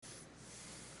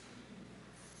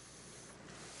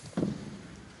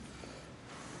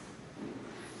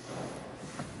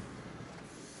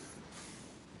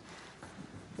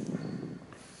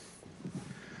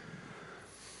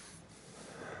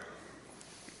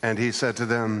And he said to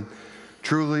them,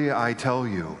 "Truly I tell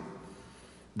you,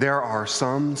 there are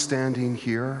some standing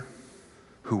here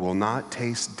who will not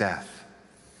taste death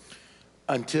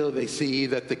until they see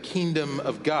that the kingdom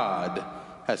of God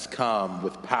has come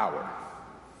with power."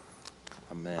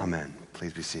 Amen. Amen.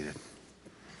 Please be seated.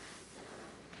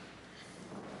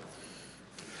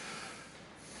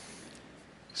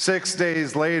 "6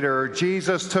 days later,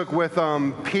 Jesus took with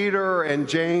him Peter and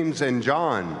James and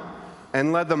John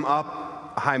and led them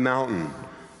up a high mountain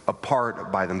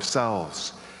apart by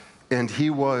themselves. And he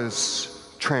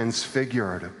was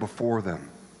transfigured before them.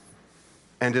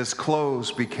 And his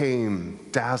clothes became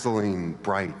dazzling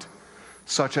bright,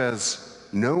 such as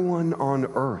no one on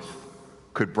earth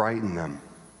could brighten them.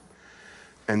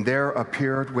 And there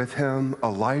appeared with him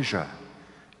Elijah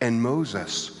and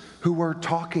Moses, who were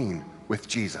talking with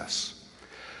Jesus.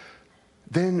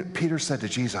 Then Peter said to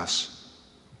Jesus,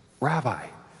 "Rabbi,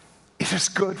 it is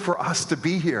good for us to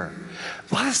be here.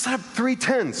 Let us set up 3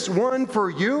 tents, one for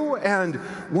you and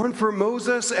one for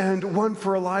Moses and one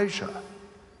for Elijah."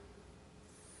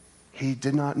 He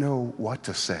did not know what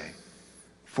to say,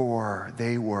 for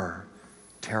they were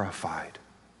terrified.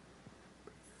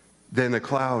 Then a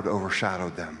cloud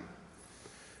overshadowed them,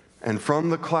 and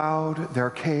from the cloud there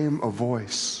came a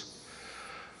voice,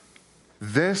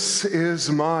 "This is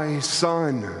my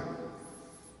Son,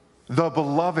 the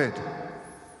beloved.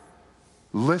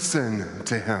 Listen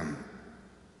to him."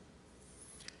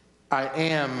 I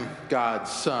am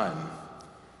God's Son,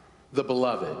 the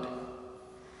beloved.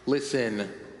 Listen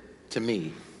to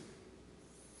me.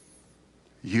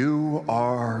 You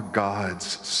are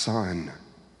God's Son,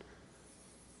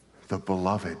 the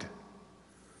beloved.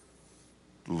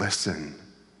 Listen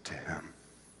to him.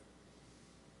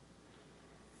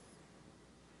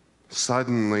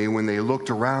 Suddenly, when they looked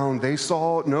around, they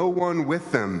saw no one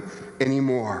with them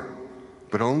anymore,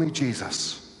 but only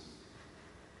Jesus.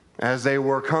 As they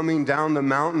were coming down the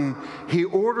mountain, he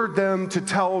ordered them to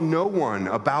tell no one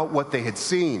about what they had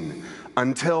seen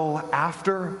until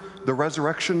after the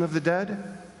resurrection of the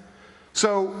dead.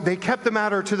 So they kept the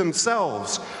matter to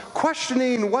themselves,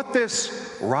 questioning what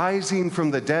this rising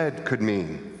from the dead could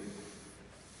mean.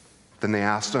 Then they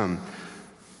asked him,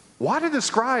 "Why did the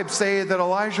scribes say that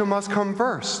Elijah must come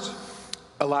first?"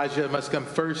 Elijah must come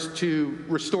first to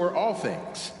restore all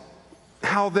things.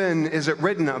 "How then is it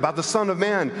written about the Son of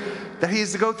Man that he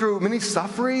is to go through many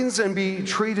sufferings and be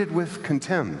treated with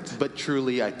contempt?" But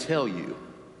truly I tell you,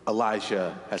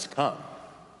 Elijah has come.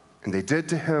 And they did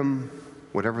to him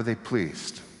whatever they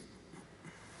pleased.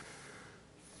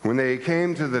 When they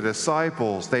came to the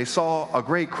disciples, they saw a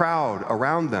great crowd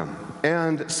around them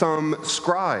and some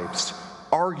scribes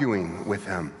arguing with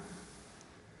him.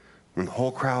 When the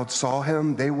whole crowd saw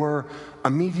him, they were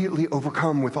immediately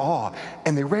overcome with awe,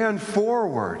 and they ran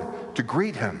forward to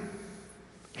greet him.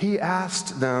 He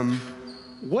asked them,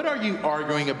 "What are you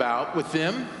arguing about with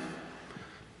them?"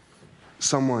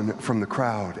 Someone from the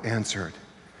crowd answered,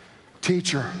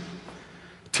 Teacher,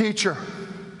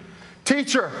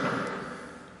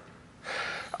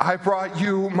 I brought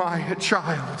you my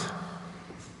child.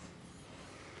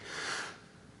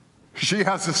 She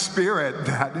has a spirit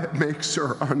that makes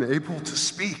her unable to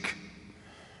speak.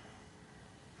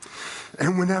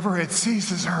 And whenever it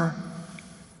seizes her,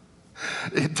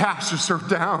 it dashes her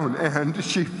down and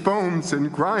she foams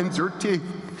and grinds her teeth.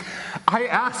 I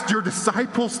asked your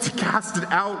disciples to cast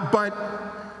it out, but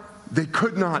they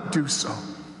could not do so."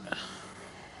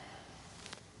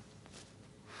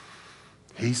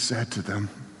 He said to them,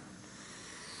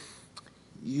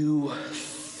 "You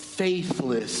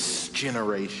faithless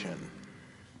generation,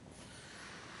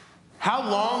 how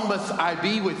long must I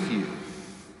be with you?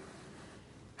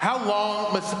 How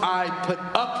long must I put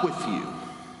up with you?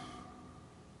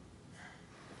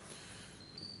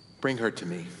 Bring her to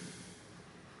me."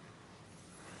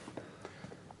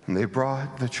 And they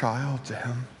brought the child to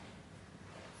him.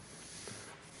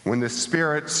 When the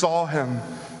spirit saw him,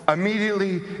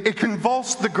 immediately it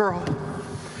convulsed the girl,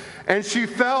 and she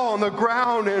fell on the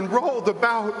ground and rolled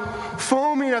about,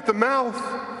 foaming at the mouth.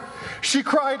 She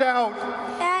cried out,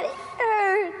 "That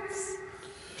hurts."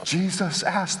 Jesus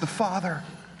asked the father,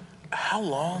 "How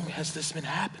long has this been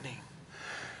happening?"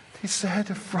 He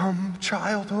said, "From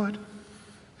childhood.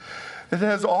 It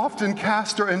has often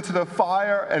cast her into the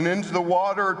fire and into the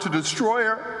water to destroy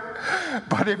her.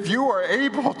 But if you are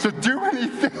able to do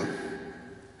anything,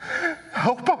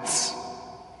 help us.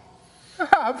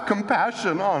 Have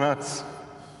compassion on us."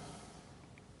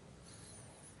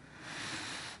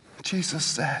 Jesus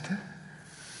said,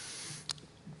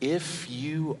 "If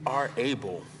you are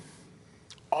able,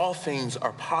 all things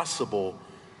are possible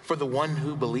for the one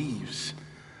who believes."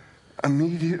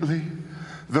 Immediately,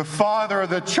 the father of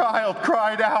the child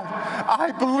cried out,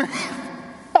 I believe,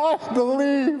 I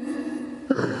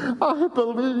believe, I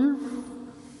believe.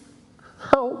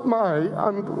 Help my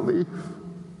unbelief.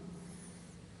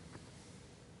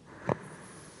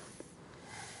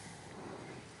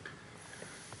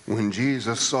 When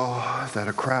Jesus saw that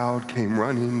a crowd came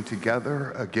running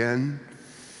together again,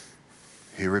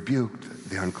 he rebuked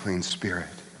the unclean spirit,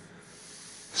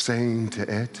 saying to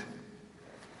it,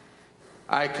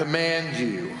 I command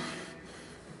you,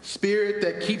 spirit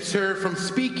that keeps her from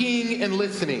speaking and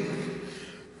listening,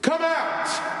 come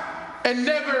out and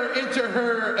never enter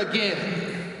her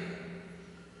again.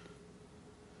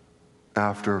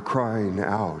 After crying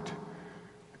out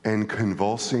and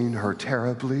convulsing her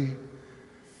terribly,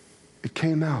 it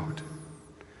came out,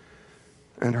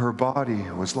 and her body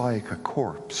was like a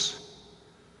corpse,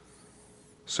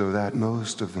 so that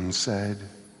most of them said,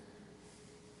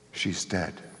 she's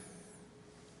dead.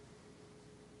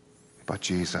 But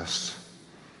Jesus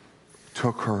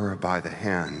took her by the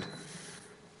hand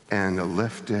and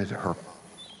lifted her,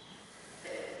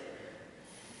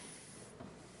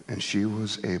 and she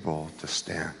was able to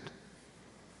stand.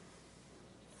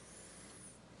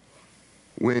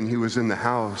 When he was in the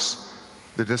house,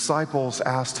 the disciples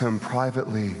asked him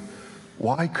privately,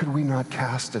 why could we not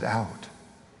cast it out?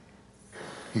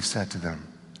 He said to them,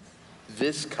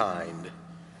 this kind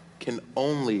can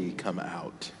only come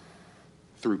out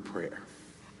through prayer.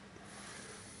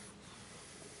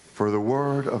 For the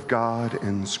word of God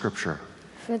in Scripture.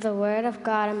 For the word of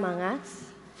God among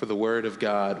us. For the word of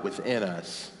God within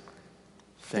us.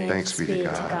 Thanks be to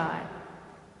God.